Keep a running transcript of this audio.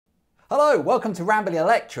Hello, welcome to Rambly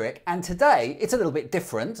Electric, and today it's a little bit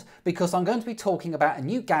different because I'm going to be talking about a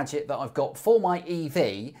new gadget that I've got for my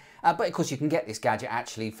EV, but of course you can get this gadget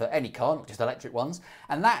actually for any car, not just electric ones,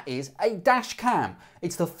 and that is a dash cam.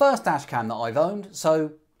 It's the first dash cam that I've owned,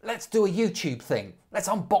 so let's do a YouTube thing. Let's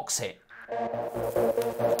unbox it.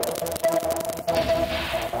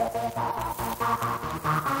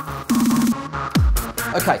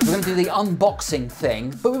 Okay, so we're going to do the unboxing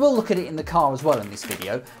thing, but we will look at it in the car as well in this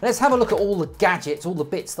video. Let's have a look at all the gadgets, all the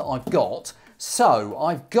bits that I've got. So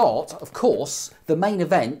I've got, of course, the main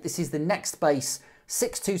event. This is the Nextbase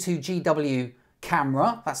 622GW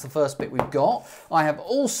camera. That's the first bit we've got. I have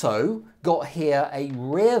also got here a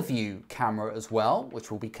rear view camera as well,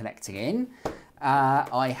 which we'll be connecting in.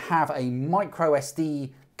 I have a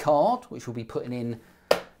MicroSD card, which we'll be putting in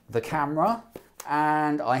the camera.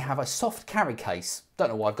 And I have a soft carry case. Don't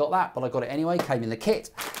know why I've got that, but I got it anyway, came in the kit.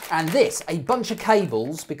 And this, a bunch of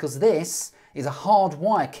cables, because this is a hard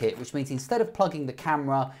wire kit, which means instead of plugging the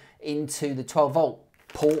camera into the 12-volt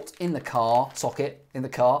port in the car, socket in the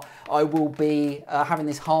car, I will be having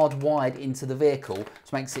this hard wired into the vehicle,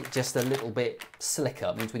 which makes it just a little bit slicker.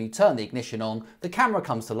 It means when you turn the ignition on, the camera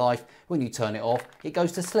comes to life. When you turn it off, it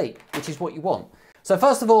goes to sleep, which is what you want. So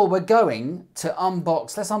first of all, we're going to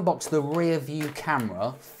let's unbox the rear view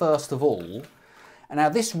camera first of all. And now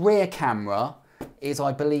this rear camera is,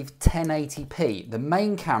 I believe, 1080p. The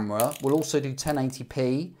main camera will also do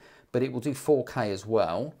 1080p, but it will do 4K as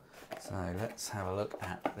well. So let's have a look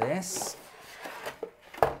at this.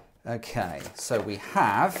 Okay, so we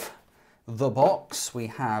have the box, we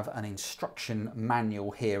have an instruction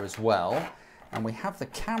manual here as well, and we have the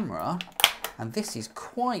camera, and this is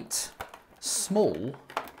quite small,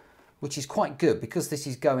 which is quite good because this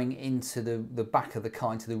is going into the back of the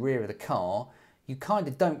car, into the rear of the car. You kind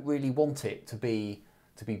of don't really want it to be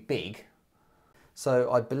big.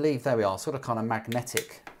 So I believe, there we are, sort of kind of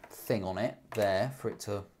magnetic thing on it there for it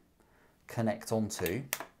to connect onto,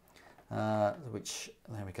 which,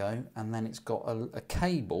 there we go. And then it's got a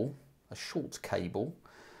cable, a short cable,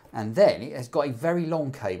 and then it has got a very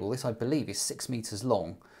long cable. This, I believe, is 6 meters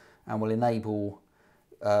long and will enable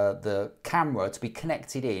the camera to be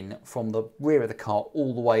connected in from the rear of the car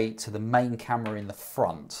all the way to the main camera in the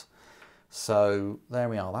front. So there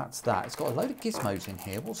we are, that's that. It's got a load of gizmos in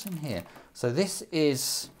here. What's in here? So this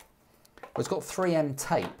is, well, it's got 3M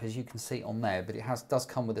tape, as you can see on there, but it does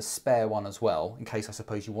come with a spare one as well, in case I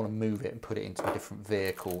suppose you want to move it and put it into a different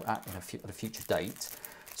vehicle at a future date.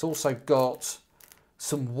 It's also got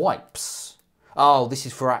some wipes. Oh, this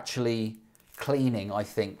is for actually cleaning, I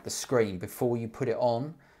think, the screen before you put it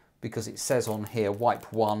on, because it says on here,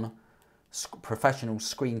 wipe 1, professional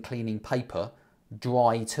screen cleaning paper,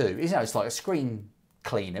 dry 2. It's like a screen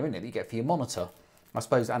cleaner, isn't it, that you get for your monitor, I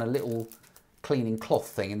suppose, and a little cleaning cloth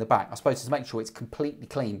thing in the back. I suppose to make sure it's completely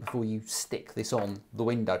clean before you stick this on the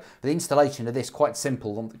window. But the installation of this, quite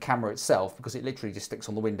simple on the camera itself, because it literally just sticks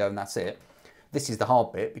on the window and that's it. This is the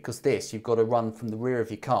hard bit, because this, you've got to run from the rear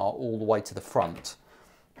of your car all the way to the front.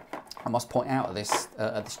 I must point out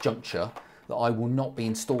at this juncture that I will not be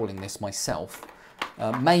installing this myself,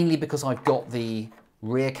 mainly because I've got the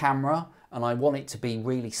rear camera and I want it to be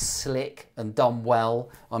really slick and done well.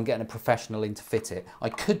 I'm getting a professional in to fit it. I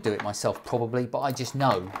could do it myself probably, but I just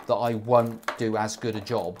know that I won't do as good a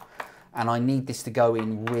job, and I need this to go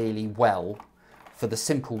in really well for the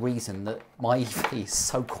simple reason that my EV is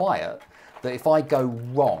so quiet that if I go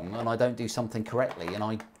wrong and I don't do something correctly and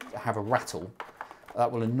I have a rattle, that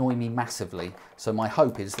will annoy me massively. So my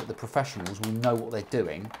hope is that the professionals will know what they're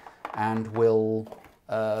doing and will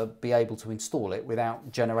be able to install it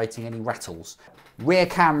without generating any rattles. Rear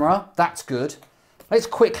camera, that's good. Let's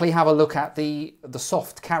quickly have a look at the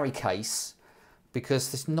soft carry case, because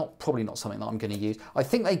this is probably not something that I'm going to use. I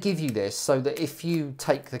think they give you this so that if you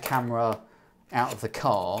take the camera out of the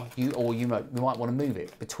car, you might want to move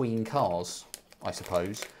it between cars, I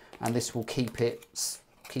suppose, and this will keep it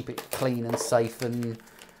clean and safe and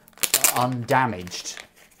undamaged,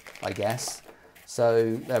 I guess.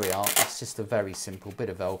 So there we are. It's just a very simple bit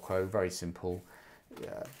of Velcro, very simple,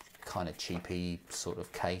 kind of cheapy sort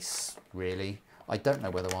of case, really. I don't know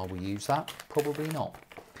whether I will use that, probably not.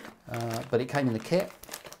 But it came in the kit,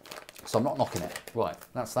 so I'm not knocking it. Right,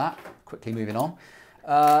 that's that. Quickly moving on.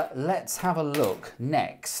 Let's have a look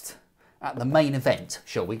next at the main event,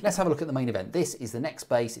 shall we? Let's have a look at the main event. This is the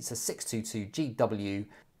Nextbase. It's a 622GW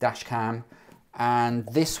Dashcam, and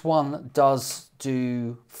this one does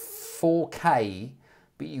do 4K,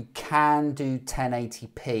 but you can do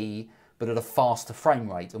 1080p, but at a faster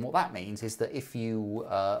frame rate. And what that means is that if you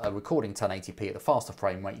are recording 1080p at a faster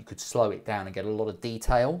frame rate, you could slow it down and get a lot of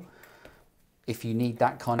detail. if you need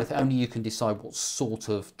that kind of thing. Only you can decide what sort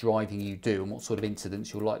of driving you do and what sort of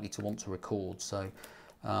incidents you're likely to want to record. So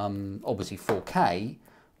obviously 4K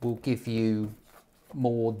will give you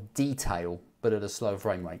more detail, but at a slower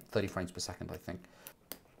frame rate, 30 frames per second, I think.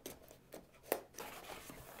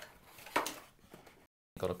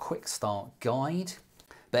 Got a quick start guide,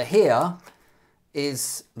 but here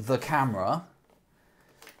is the camera,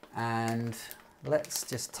 and let's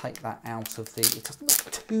just take that out of the, it doesn't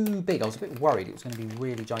look too big. I was a bit worried it was going to be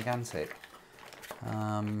really gigantic,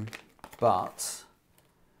 but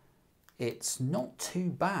it's not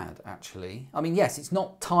too bad actually. I mean, yes, it's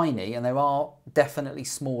not tiny, and there are definitely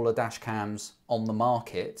smaller dash cams on the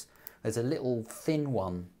market. There's a little thin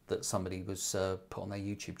one that somebody was put on their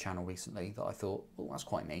YouTube channel recently that I thought, oh, that's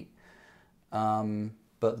quite neat.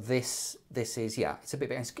 But this is, yeah, it's a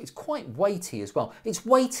bit, it's quite weighty as well. It's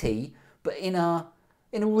weighty, but in a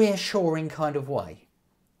reassuring kind of way.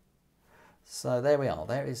 So there we are.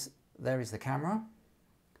 There is the camera,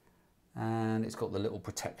 and it's got the little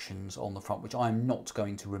protections on the front, which I'm not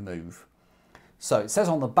going to remove. So it says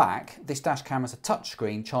on the back, this dash cam has a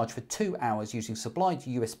touchscreen charged for 2 hours using supplied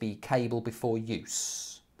USB cable before use.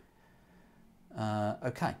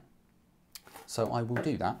 Okay, so I will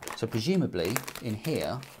do that. So presumably in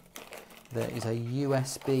here there is a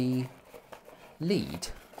USB lead.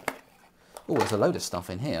 Oh, there's a load of stuff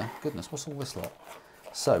in here. Goodness, what's all this lot?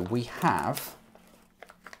 So we have,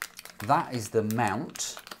 that is the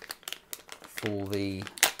mount for the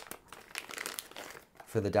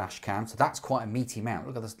dash cam. So that's quite a meaty mount.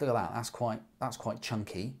 Look at this, look at that. That's quite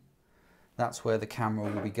chunky. That's where the camera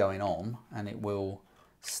will be going on, and it will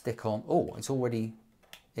stick on. Oh, it's already,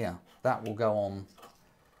 yeah, that will go on.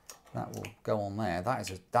 That will go on there.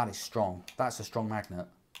 That is strong. That's a strong magnet.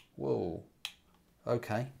 Whoa.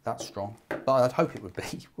 Okay, that's strong. But I'd hope it would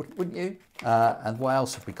be, wouldn't you? And what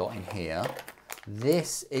else have we got in here?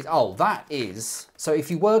 This is, oh, that is, so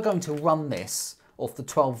if you were going to run this off the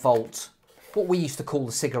 12 volt, what we used to call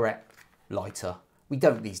the cigarette lighter. We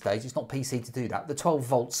don't these days, it's not PC to do that. The 12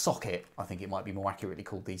 volt socket, I think it might be more accurately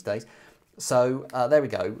called these days. So there we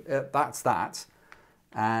go, that's that.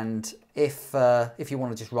 And if you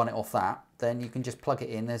want to just run it off that, then you can just plug it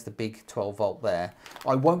in. There's the big 12 volt there.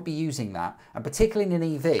 I won't be using that, and particularly in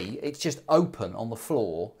an EV, it's just open on the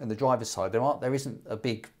floor in the driver's side. There isn't a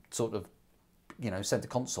big sort of, you know, center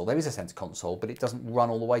console. There is a center console, but it doesn't run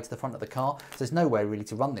all the way to the front of the car. So there's no way really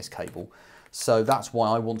to run this cable. So that's why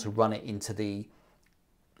I want to run it into the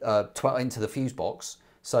fuse box,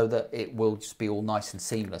 so that it will just be all nice and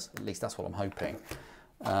seamless. At least that's what I'm hoping.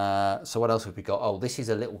 So what else have we got? Oh, this is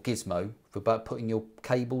a little gizmo for about putting your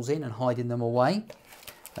cables in and hiding them away.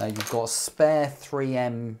 You've got a spare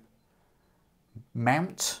 3M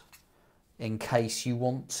mount in case you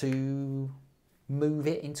want to move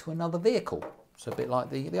it into another vehicle. So a bit like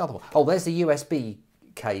the other one. Oh, there's the USB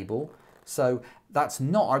cable. So that's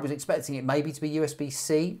not, I was expecting it maybe to be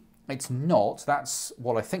USB-C. It's not. That's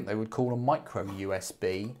what I think they would call a micro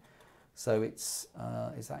USB. So it's,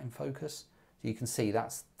 is that in focus? So you can see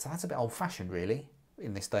that's a bit old-fashioned really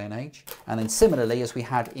in this day and age. And then similarly, as we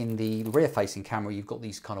had in the rear-facing camera, you've got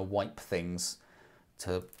these kind of wipe things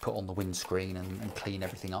to put on the windscreen and clean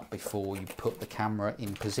everything up before you put the camera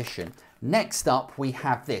in position. Next up, we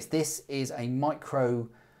have this. This is a micro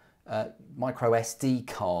SD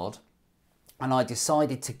card. And I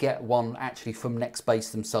decided to get one actually from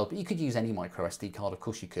Nextbase themselves, but you could use any micro SD card, of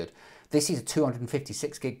course you could. This is a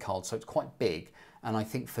 256 gig card, so it's quite big. And I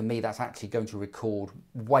think for me, that's actually going to record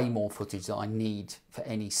way more footage than I need for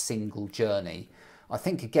any single journey. I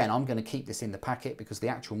think, again, I'm going to keep this in the packet because the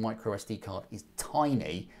actual micro SD card is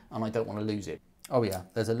tiny and I don't want to lose it. Oh yeah,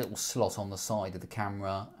 there's a little slot on the side of the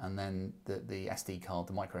camera, and then the SD card,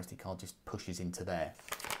 the micro SD card, just pushes into there.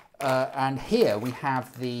 And here we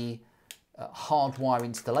have the hardwire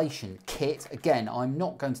installation kit. Again, I'm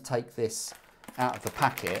not going to take this out of the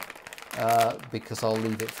packet because I'll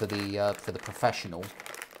leave it for the professional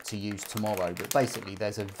to use tomorrow. But basically,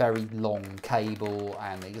 there's a very long cable,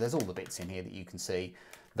 and there's all the bits in here that you can see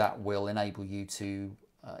that will enable you to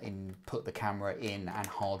put the camera in and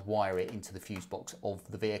hardwire it into the fuse box of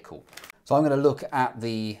the vehicle. So I'm going to look at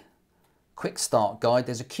the quick start guide.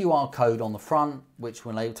 There's a QR code on the front which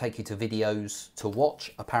will take you to videos to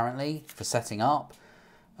watch, apparently, for setting up.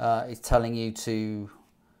 It's telling you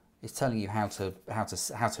how to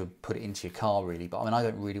put it into your car, really, but I mean, I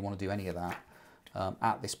don't really want to do any of that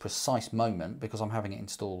at this precise moment because I'm having it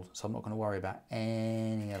installed, so I'm not going to worry about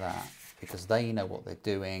any of that because they know what they're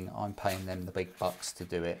doing. I'm paying them the big bucks to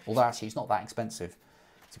do it, although actually it's not that expensive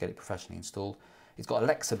to get it professionally installed. It's got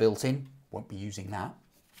Alexa built in, won't be using that.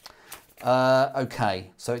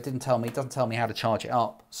 Okay, so it doesn't tell me how to charge it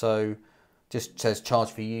up. So just says charge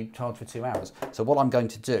for 2 hours. So what I'm going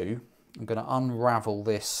to do, I'm going to unravel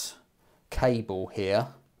this cable here,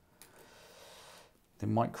 the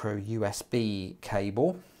micro USB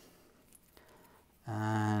cable,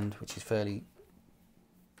 and which is fairly,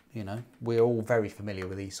 you know, we're all very familiar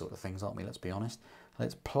with these sort of things, aren't we? Let's be honest.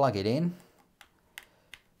 Let's plug it in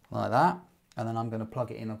like that, and then I'm going to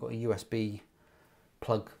plug it in. I've got a USB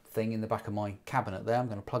plug thing in the back of my cabinet there. I'm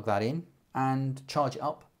going to plug that in and charge it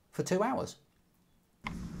up for 2 hours.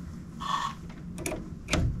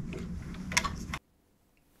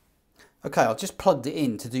 Okay, I've just plugged it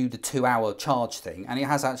in to do the 2 hour charge thing, and it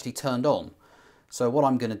has actually turned on. So what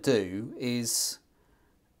I'm going to do is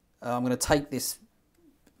I'm going to take this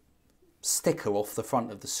sticker off the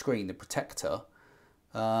front of the screen, the protector,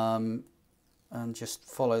 and just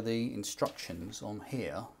follow the instructions on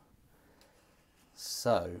here.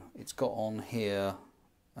 So it's got on here,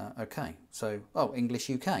 okay, so, oh,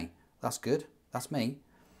 English UK, that's good, that's me.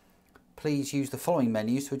 Please use the following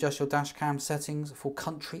menus to adjust your dashcam settings for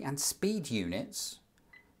country and speed units.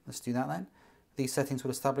 Let's do that then. These settings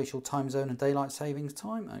will establish your time zone and daylight savings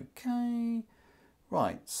time, okay.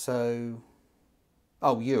 Right, so,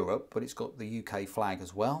 oh, Europe, but it's got the UK flag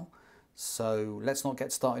as well. So let's not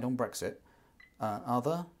get started on Brexit.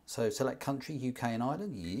 Other, so select country, UK and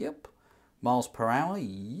Ireland, yep. Miles per hour,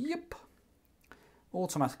 yep.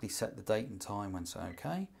 Automatically set the date and time when it's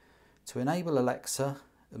okay. To enable Alexa,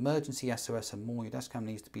 emergency SOS and more, your dashcam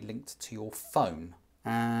needs to be linked to your phone.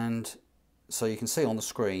 And so you can see on the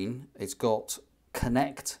screen, it's got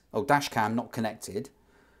connect, oh, dashcam not connected.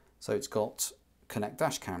 So it's got connect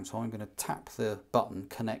dashcam. So I'm going to tap the button,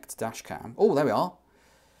 connect dashcam. Oh, there we are.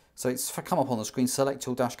 So it's come up on the screen, select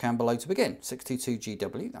your dashcam below to begin.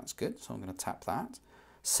 622GW, that's good. So I'm going to tap that.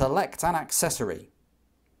 Select an accessory.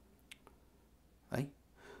 Okay.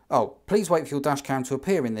 Oh, please wait for your dashcam to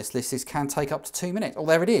appear in this list. This can take up to 2 minutes. Oh,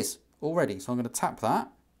 there it is already. So I'm going to tap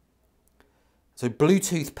that. So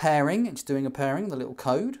Bluetooth pairing, it's doing a pairing, the little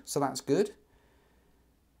code. So that's good.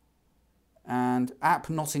 And app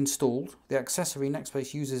not installed. The accessory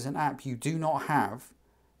Nextbase uses an app you do not have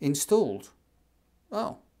installed.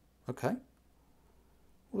 Oh, okay.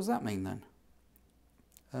 What does that mean then?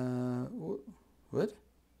 What?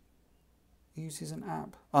 Uses an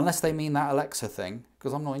app. Unless they mean that Alexa thing,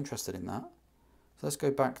 because I'm not interested in that. So let's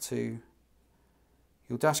go back to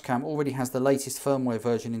your dashcam already has the latest firmware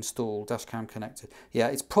version installed, dashcam connected. Yeah,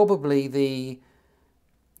 it's probably the,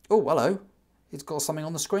 oh, hello. It's got something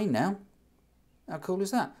on the screen now. How cool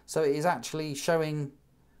is that? So it is actually showing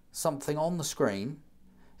something on the screen.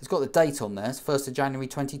 It's got the date on there, it's 1st of January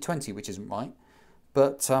 2020, which isn't right.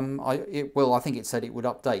 But I think it said it would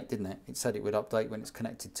update, didn't it? It said it would update when it's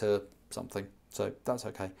connected to something, so that's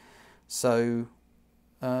okay. So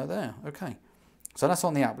there, okay. So that's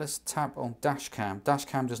on the app. Let's tap on dashcam.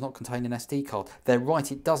 Dashcam does not contain an SD card. They're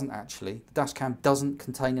right, it doesn't actually. The dashcam doesn't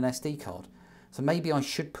contain an SD card. So maybe I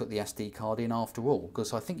should put the SD card in after all,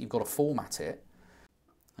 because I think you've got to format it.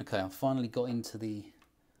 Okay, I've finally got into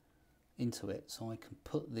it, so I can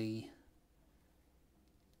put the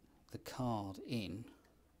card in,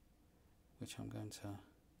 which I'm going to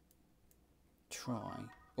try.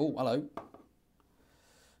 Oh, hello.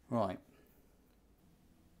 Right.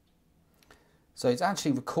 So it's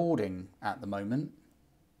actually recording at the moment.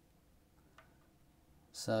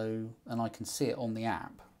 So, and I can see it on the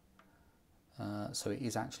app. So it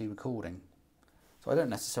is actually recording. So I don't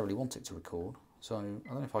necessarily want it to record. So I don't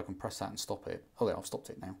know if I can press that and stop it. Oh, there, I've stopped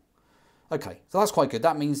it now. Okay, so that's quite good.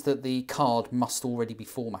 That means that the card must already be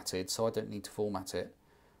formatted, so I don't need to format it.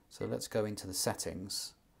 So let's go into the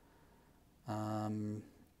settings, and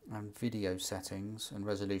video settings and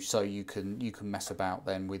resolution. So you can mess about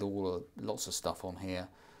then with lots of stuff on here.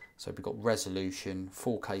 So we've got resolution,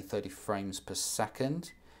 4K 30 frames per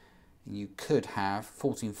second. And you could have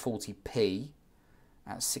 1440p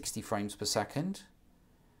at 60 frames per second.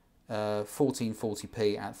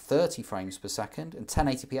 1440p at 30 frames per second and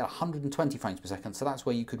 1080p at 120 frames per second. So that's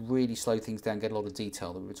where you could really slow things down, get a lot of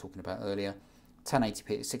detail that we were talking about earlier.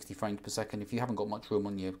 1080p at 60 frames per second. If you haven't got much room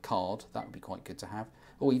on your card, that would be quite good to have.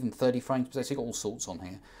 Or even 30 frames per second. So you've got all sorts on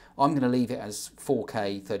here. I'm going to leave it as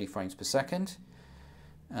 4K 30 frames per second.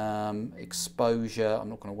 Exposure, I'm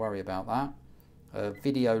not going to worry about that.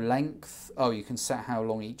 Video length, oh, you can set how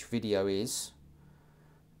long each video is.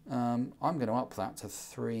 I'm going to up that to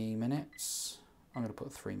 3 minutes. I'm going to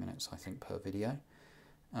put 3 minutes, I think, per video.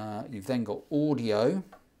 You've then got audio,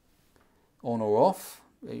 on or off.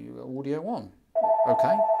 Audio on.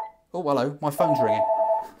 Okay. Oh, hello, my phone's ringing.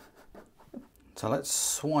 So let's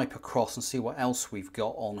swipe across and see what else we've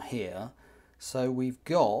got on here. So we've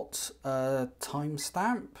got a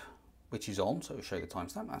timestamp, which is on, so it'll show you the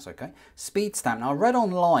timestamp, that's okay. Speed stamp. Now I read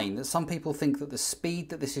online that some people think that the speed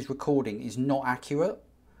that this is recording is not accurate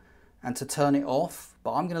and to turn it off,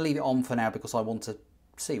 but I'm going to leave it on for now because I want to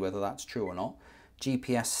see whether that's true or not.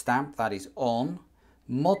 GPS stamp, that is on.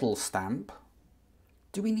 Model stamp,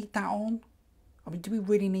 do we need that on? I mean, do we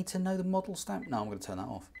really need to know the model stamp? No, I'm going to turn that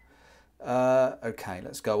off. Okay,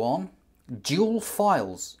 let's go on. Dual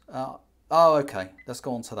files. Oh, okay, let's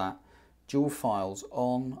go on to that. Dual files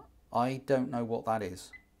on. I don't know what that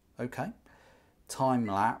is. Okay. Time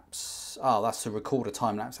lapse. Oh, that's to record a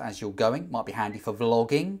time lapse as you're going. Might be handy for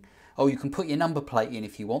vlogging. Oh, you can put your number plate in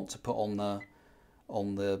if you want to put on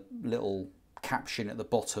the little caption at the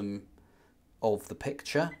bottom of the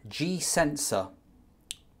picture. G sensor.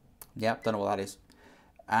 Yep, don't know what that is.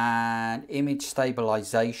 And image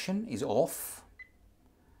stabilization is off.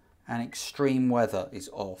 And extreme weather is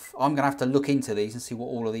off. I'm going to have to look into these and see what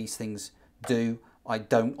all of these things do. I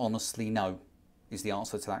don't honestly know is the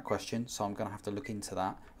answer to that question. So I'm going to have to look into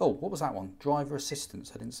that. Oh, what was that one? Driver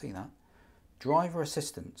assistance. I didn't see that. Driver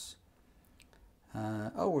assistance.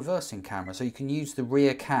 Oh, reversing camera. So you can use the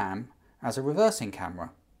rear cam as a reversing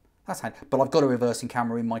camera. That's handy. But I've got a reversing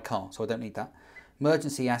camera in my car, so I don't need that.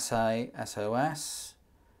 Emergency SOS.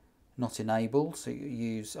 Not enabled, so you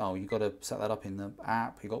use, oh, you've got to set that up in the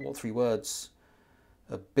app. You've got what 3 words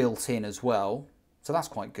are built in as well, so that's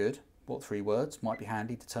quite good. What 3 words, might be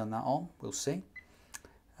handy to turn that on, we'll see.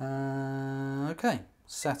 Okay,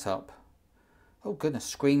 setup. Oh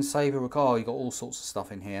goodness, screensaver, oh, you've got all sorts of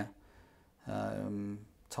stuff in here. Time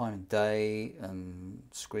and day,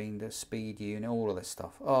 screen, speed unit, all of this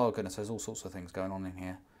stuff. Oh goodness, there's all sorts of things going on in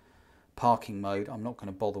here. Parking mode, I'm not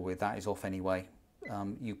going to bother with, that is off anyway.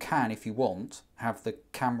 You can, if you want, have the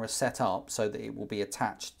camera set up so that it will be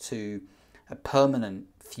attached to a permanent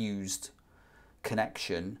fused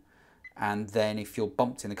connection, and then if you're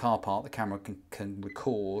bumped in the car park, the camera can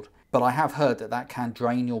record. But I have heard that that can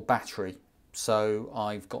drain your battery, so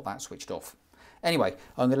I've got that switched off. Anyway,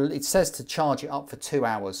 it says to charge it up for 2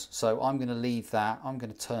 hours, so I'm going to leave that. I'm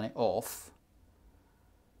going to turn it off.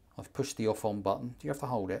 I've pushed the off on button. Do you have to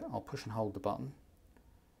hold it? I'll push and hold the button.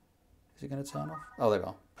 Is it going to turn off? Oh, there we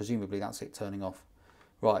are. Presumably that's it turning off.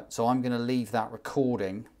 Right, so I'm going to leave that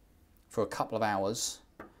recording for a couple of hours,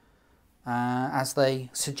 as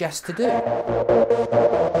they suggest to do.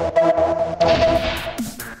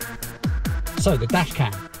 So the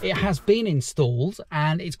Dashcam, it has been installed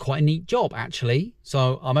and it's quite a neat job actually.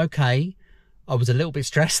 So I'm okay. I was a little bit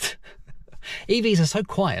stressed. EVs are so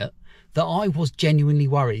quiet that I was genuinely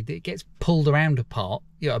worried that it gets pulled around apart,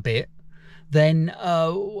 a bit. Then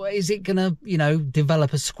is it gonna,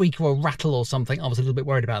 develop a squeak or a rattle or something? I was a little bit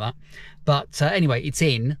worried about that. But anyway, it's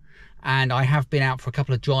in, and I have been out for a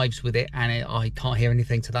couple of drives with it, and I can't hear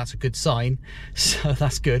anything, so that's a good sign. So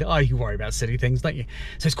that's good. Oh, you worry about silly things, don't you?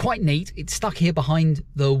 So it's quite neat. It's stuck here behind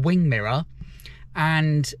the wing mirror,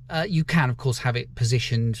 and you can, of course, have it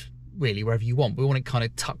positioned really wherever you want. We want it kind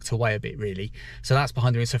of tucked away a bit, really. So that's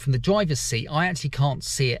behind the wing. So from the driver's seat, I actually can't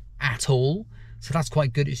see it at all. So that's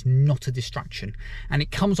quite good. It's not a distraction. And it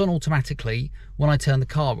comes on automatically when I turn the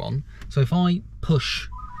car on. So if I push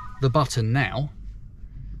the button now,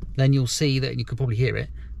 then you'll see that, you can probably hear it,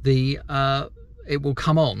 it will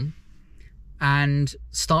come on and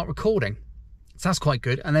start recording. So that's quite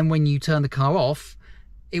good. And then when you turn the car off,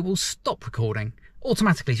 it will stop recording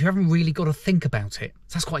automatically. So you haven't really got to think about it.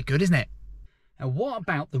 So that's quite good, isn't it? Now, what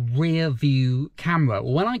about the rear view camera?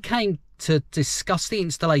 Well, when I came to discuss the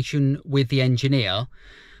installation with the engineer,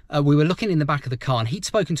 we were looking in the back of the car, and he'd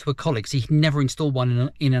spoken to a colleague, so he'd never installed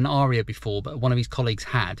one in an Ariya before, but one of his colleagues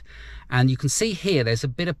had. And you can see here there's a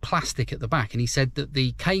bit of plastic at the back, and he said that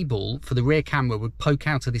the cable for the rear camera would poke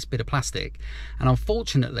out of this bit of plastic, and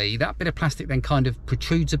unfortunately that bit of plastic then kind of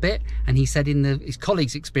protrudes a bit, and he said in his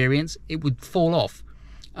colleague's experience it would fall off,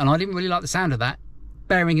 and I didn't really like the sound of that,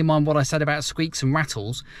 bearing in mind what I said about squeaks and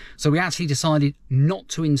rattles. So we actually decided not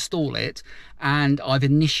to install it, and I've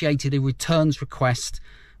initiated a returns request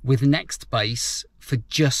with Nextbase for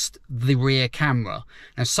just the rear camera.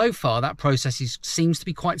 Now, so far that process seems to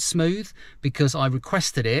be quite smooth, because I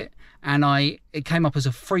requested it and it came up as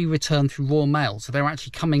a free return through Royal Mail. So they're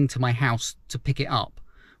actually coming to my house to pick it up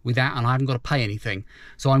with that, and I haven't got to pay anything.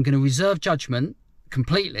 So I'm going to reserve judgment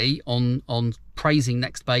completely on praising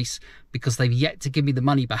Nextbase, because they've yet to give me the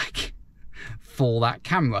money back for that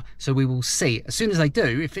camera. So we will see. As soon as they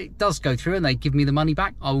do, if it does go through and they give me the money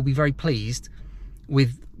back, I will be very pleased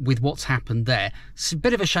with what's happened there. It's a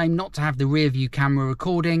bit of a shame not to have the rear view camera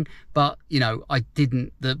recording, but you know, I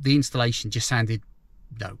didn't, the installation just sounded,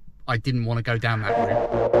 no, I didn't want to go down that route.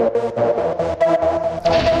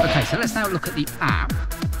 Okay, so let's now look at the app,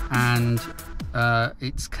 and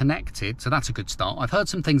it's connected, so that's a good start. I've heard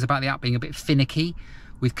some things about the app being a bit finicky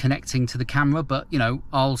with connecting to the camera, but you know,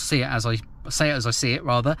 I'll see it as I see it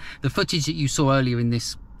rather. The footage that you saw earlier in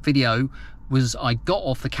this video was I got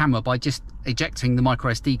off the camera by just ejecting the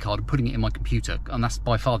microSD card and putting it in my computer, and that's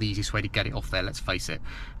by far the easiest way to get it off there, let's face it.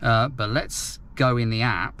 But let's go in the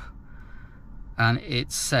app, and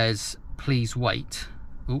it says please wait.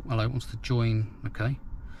 Oh, hello, it wants to join. Okay,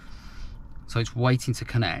 so it's waiting to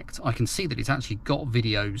connect. I can see that it's actually got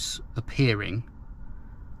videos appearing,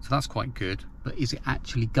 so that's quite good, but is it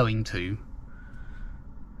actually going to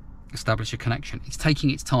establish a connection? It's taking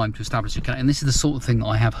its time to establish a connection, and this is the sort of thing that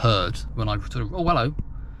I have heard when I sort of, oh hello,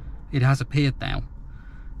 it has appeared now.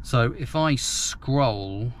 So if I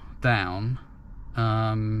scroll down,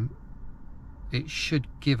 it should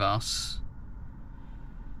give us,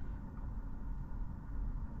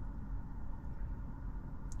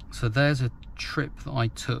 so there's a trip that I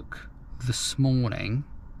took this morning,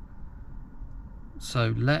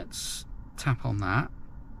 so let's tap on that.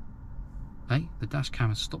 Okay, the dash cam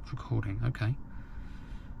has stopped recording. Okay,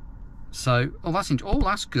 so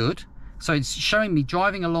that's good. So it's showing me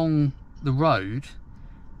driving along the road.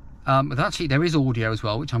 But actually there is audio as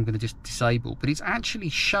well, which I'm going to just disable, but it's actually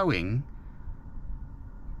showing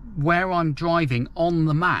where I'm driving on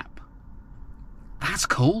the map. That's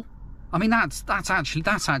cool. I mean, that's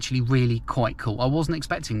actually really quite cool. I wasn't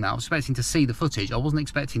expecting that. I was expecting to see the footage. I wasn't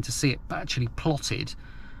expecting to see it actually plotted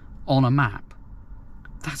on a map.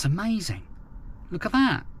 That's amazing. Look at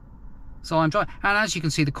that. So I'm driving, and as you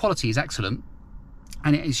can see, the quality is excellent,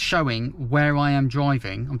 and it is showing where I am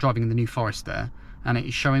driving. I'm driving in the New Forest there, and it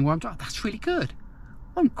is showing where I'm driving. That's really good.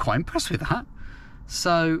 I'm quite impressed with that.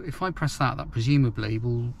 So if I press that, that presumably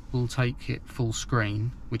will take it full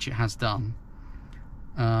screen, which it has done.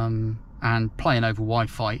 And playing over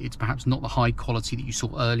Wi-Fi, it's perhaps not the high quality that you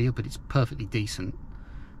saw earlier, but it's perfectly decent.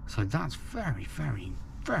 So that's very, very,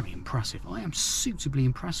 very impressive. I am suitably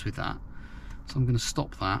impressed with that. So I'm going to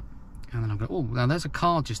stop that, and then I'm going to, oh, now there's a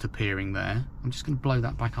car just appearing there. I'm just going to blow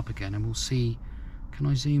that back up again, and we'll see. Can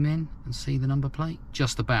I zoom in and see the number plate?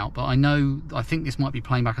 Just about, but I think this might be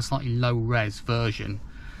playing back a slightly low res version,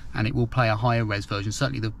 and it will play a higher res version.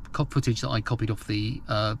 Certainly the footage that I copied off the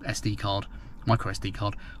SD card, micro SD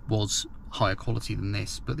card, was higher quality than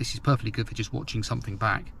this, but this is perfectly good for just watching something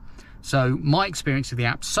back. So my experience of the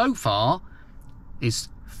app so far is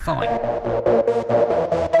fine.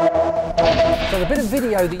 So the bit of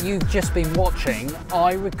video that you've just been watching,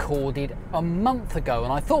 I recorded a month ago,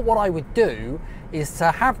 and I thought what I would do is to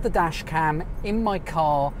have the dash cam in my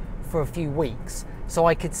car for a few weeks so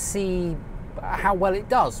I could see how well it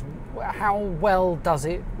does. How well does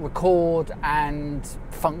it record and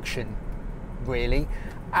function, really?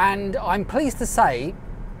 And I'm pleased to say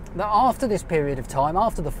that after this period of time,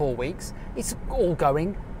 after the 4 weeks, it's all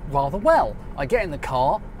going rather well. I get in the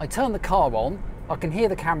car, I turn the car on, I can hear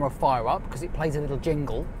the camera fire up because it plays a little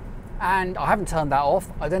jingle, and I haven't turned that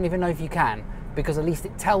off. I don't even know if you can, because at least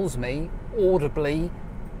it tells me audibly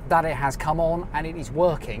that it has come on and it is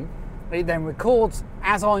working. It then records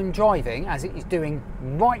as I'm driving, as it is doing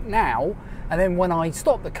right now, and then when I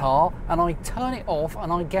stop the car and I turn it off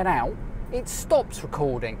and I get out, it stops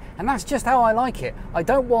recording. And that's just how I like it. I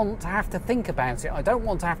don't want to have to think about it. I don't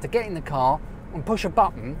want to have to get in the car and push a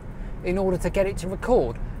button in order to get it to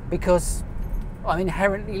record, because I'm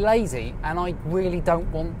inherently lazy and I really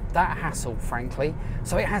don't want that hassle, frankly.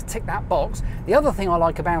 So it has ticked that box. The other thing I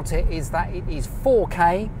like about it is that it is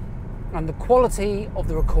 4K, and the quality of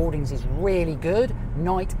the recordings is really good,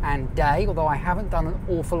 night and day, although I haven't done an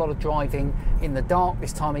awful lot of driving in the dark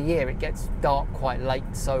this time of year. It gets dark quite late,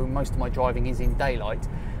 so most of my driving is in daylight.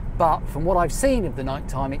 But from what I've seen of the night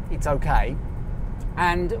time, it's okay.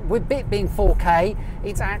 And with it being 4K,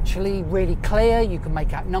 it's actually really clear. You can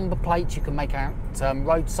make out number plates, you can make out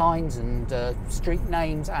road signs and street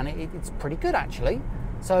names, and it's pretty good actually.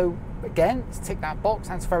 So again, it's tick that box,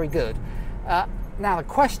 that's very good. Now the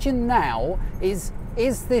question now is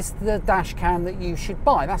this the dash cam that you should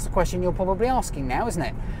buy? That's the question you're probably asking now, isn't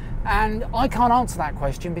it? And I can't answer that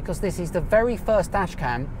question because this is the very first dash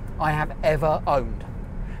cam I have ever owned.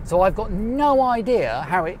 So I've got no idea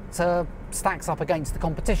how it stacks up against the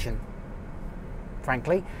competition,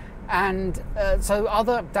 frankly. And so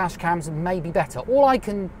other dash cams may be better. All I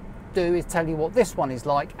can do is tell you what this one is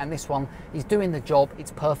like, and this one is doing the job.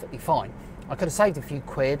 It's perfectly fine. I could have saved a few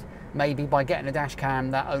quid maybe by getting a dash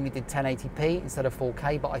cam that only did 1080p instead of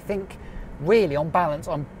 4K, but I think really on balance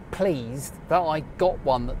I'm pleased that I got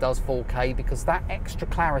one that does 4K, because that extra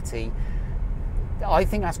clarity, I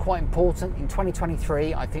think that's quite important. In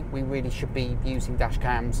 2023, I think we really should be using dash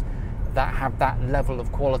cams that have that level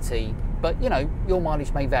of quality, but you know, your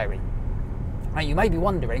mileage may vary. Now you may be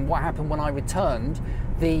wondering what happened when I returned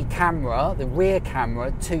the camera, the rear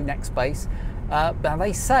camera, to Nextbase. Now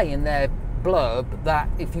they say in their blurb that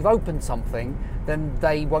if you've opened something, then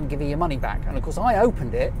they won't give you your money back. And of course I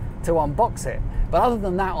opened it to unbox it, but other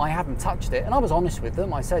than that I haven't touched it. And I was honest with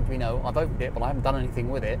them. I said, you know, I've opened it but I haven't done anything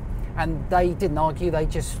with it, and they didn't argue. They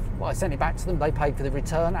just, I sent it back to them, they paid for the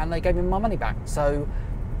return and they gave me my money back. So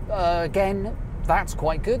again, that's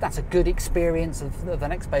quite good. That's a good experience of the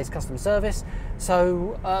Nextbase customer service.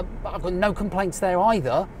 So I've got no complaints there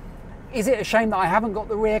either. Is it a shame that I haven't got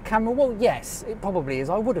the rear camera? Well, yes, it probably is.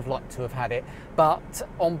 I would have liked to have had it, but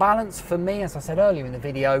on balance for me, as I said earlier in the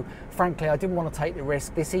video, frankly, I didn't want to take the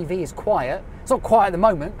risk. This EV is quiet. It's not quiet at the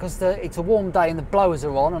moment because it's a warm day and the blowers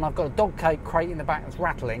are on and I've got a dog cake crate in the back that's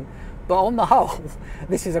rattling, but on the whole,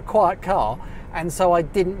 this is a quiet car, and so I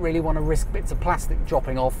didn't really want to risk bits of plastic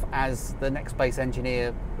dropping off as the Nextbase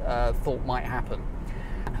engineer thought might happen.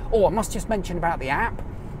 Oh, I must just mention about the app.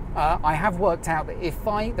 I have worked out that if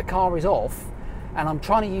the car is off and I'm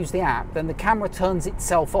trying to use the app, then the camera turns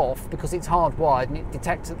itself off because it's hardwired and it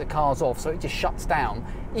detects that the car's off, so it just shuts down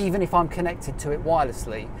even if I'm connected to it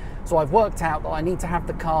wirelessly. So I've worked out that I need to have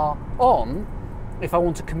the car on if I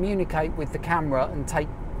want to communicate with the camera and take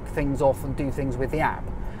things off and do things with the app,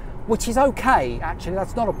 which is okay actually.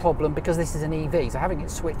 That's not a problem because this is an EV, so having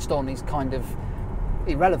it switched on is kind of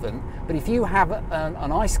irrelevant. But if you have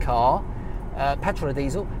an ICE car, petrol or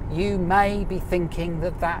diesel, you may be thinking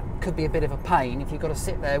that that could be a bit of a pain if you've got to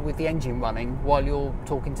sit there with the engine running while you're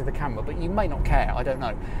talking to the camera, but you may not care, I don't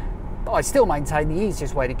know. But I still maintain the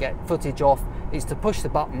easiest way to get footage off is to push the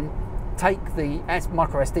button, take the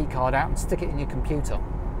microSD card out and stick it in your computer.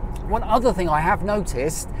 One other thing I have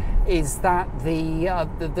noticed is that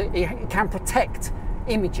it can protect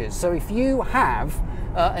images. So if you have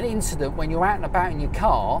an incident when you're out and about in your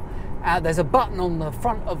car, there's a button on the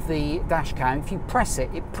front of the dash cam. If you press it,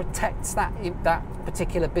 it protects that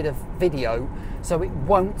particular bit of video, so it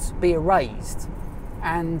won't be erased.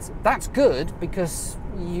 And that's good because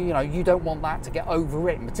you don't want that to get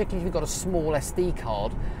overwritten, particularly if you've got a small SD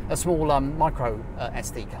card, a small micro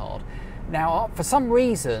SD card. Now, for some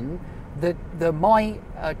reason, my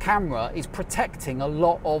camera is protecting a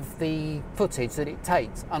lot of the footage that it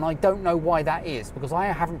takes, and I don't know why that is, because I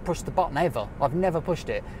haven't pushed the button ever. I've never pushed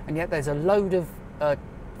it, and yet there's a load of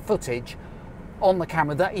footage on the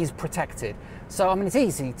camera that is protected. So I mean, it's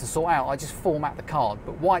easy to sort out. I just format the card,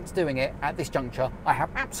 but why it's doing it at this juncture, I have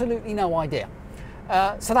absolutely no idea.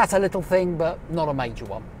 So that's a little thing, but not a major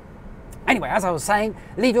one. Anyway, as I was saying,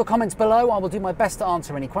 leave your comments below. I will do my best to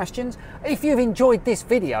answer any questions. If you've enjoyed this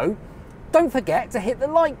video, don't forget to hit the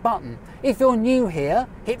like button. If you're new here,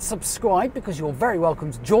 hit subscribe because you're very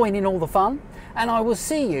welcome to join in all the fun. And I will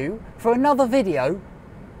see you for another video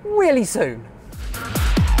really soon.